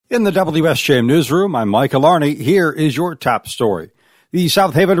In the WSJM newsroom, I'm Mike Alarney. Here is your top story. The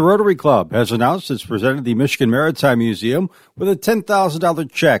South Haven Rotary Club has announced it's presented the Michigan Maritime Museum with a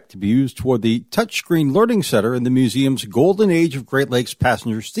 $10,000 check to be used toward the Touchscreen Learning Center in the museum's Golden Age of Great Lakes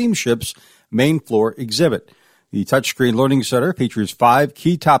Passenger Steamships main floor exhibit. The Touchscreen Learning Center features 5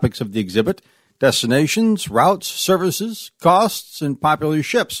 key topics of the exhibit: destinations, routes, services, costs, and popular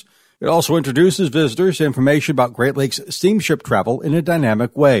ships. It also introduces visitors to information about Great Lakes steamship travel in a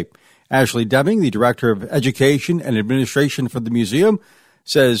dynamic way. Ashley Deming, the Director of Education and Administration for the museum,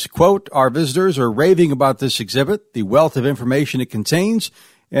 says, quote, "Our visitors are raving about this exhibit, the wealth of information it contains,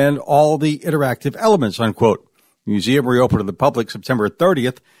 and all the interactive elements," unquote. The museum reopened to the public September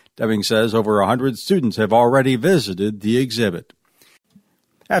 30th. Deming says over 100 students have already visited the exhibit.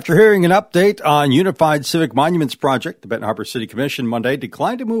 After hearing an update on Unified Civic Monuments Project, the Benton Harbor City Commission Monday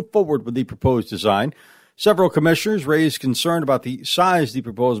declined to move forward with the proposed design. Several commissioners raised concern about the size of the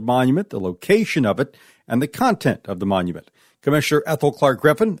proposed monument, the location of it, and the content of the monument. Commissioner Ethel Clark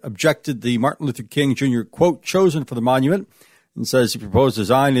Griffin objected the Martin Luther King Jr. quote chosen for the monument and says the proposed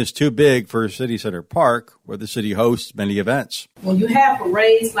design is too big for City Center Park, where the city hosts many events. When you have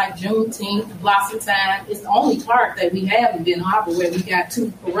parades like Juneteenth, Blossom Time, it's the only park that we have in Benton Harbor where we got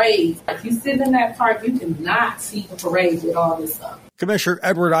 2 parades. If you sit in that park, you cannot see the parade with all this stuff. Commissioner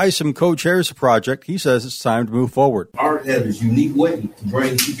Edward Isom co-chairs the project. He says it's time to move forward. Art has this unique way to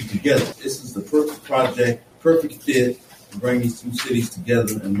bring people together. This is the perfect project, perfect fit to bring these 2 cities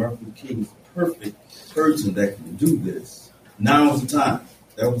together, and Martin Luther King is the perfect person that can do this. Now is the time.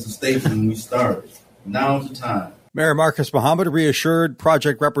 That was the statement when we started. Now is the time. Mayor Marcus Muhammad reassured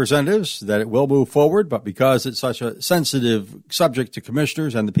project representatives that it will move forward, but because it's such a sensitive subject to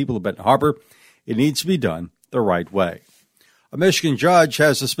commissioners and the people of Benton Harbor, it needs to be done the right way. A Michigan judge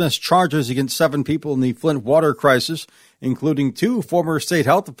has dismissed charges against 7 people in the Flint water crisis, including 2 former state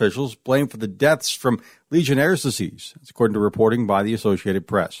health officials blamed for the deaths from Legionnaire's disease, according to reporting by the Associated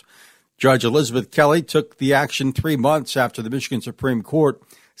Press. Judge Elizabeth Kelly took the action 3 months after the Michigan Supreme Court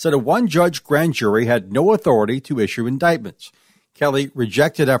said a 1-judge grand jury had no authority to issue indictments. Kelly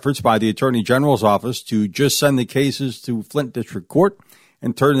rejected efforts by the Attorney General's office to just send the cases to Flint District Court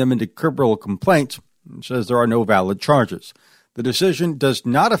and turn them into criminal complaints, and says there are no valid charges. The decision does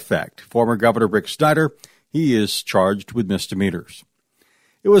not affect former Governor Rick Snyder. He is charged with misdemeanors.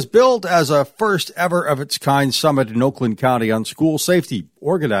 It was billed as a first ever of its kind summit in Oakland County on school safety,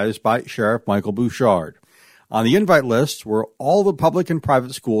 organized by Sheriff Michael Bouchard. On the invite list were all the public and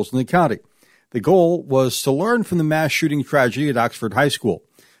private schools in the county. The goal was to learn from the mass shooting tragedy at Oxford High School.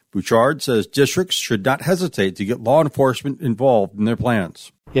 Bouchard says districts should not hesitate to get law enforcement involved in their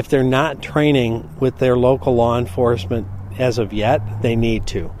plans. If they're not training with their local law enforcement as of yet, they need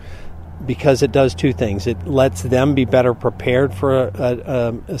to. Because it does 2 things. It lets them be better prepared for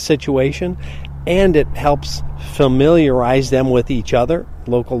a situation, and it helps familiarize them with each other,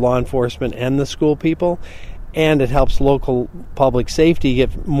 local law enforcement and the school people, and it helps local public safety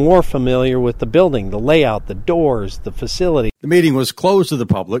get more familiar with the building, the layout, the doors, the facility. The meeting was closed to the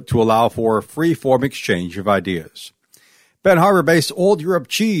public to allow for a free-form exchange of ideas. Benton Harbor-based Old Europe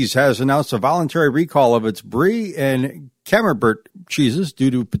Cheese has announced a voluntary recall of its Brie and Camembert cheeses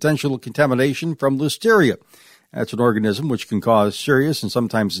due to potential contamination from Listeria. That's an organism which can cause serious and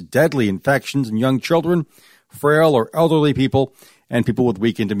sometimes deadly infections in young children, frail or elderly people, and people with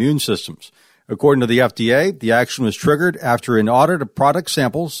weakened immune systems. According to the FDA, the action was triggered after an audit of product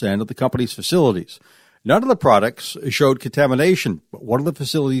samples and of the company's facilities. None of the products showed contamination, but one of the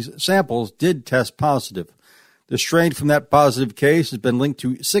facility's samples did test positive. The strain from that positive case has been linked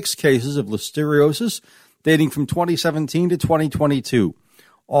to 6 cases of listeriosis dating from 2017 to 2022.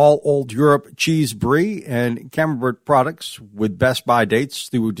 All Old Europe Cheese Brie and Camembert products with best buy dates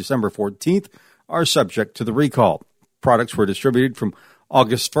through December 14th are subject to the recall. Products were distributed from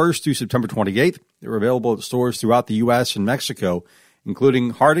August 1st through September 28th. They were available at stores throughout the U.S. and Mexico,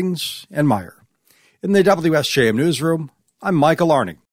 including Harding's and Meijer. In the WSJM newsroom, I'm Michael Arning.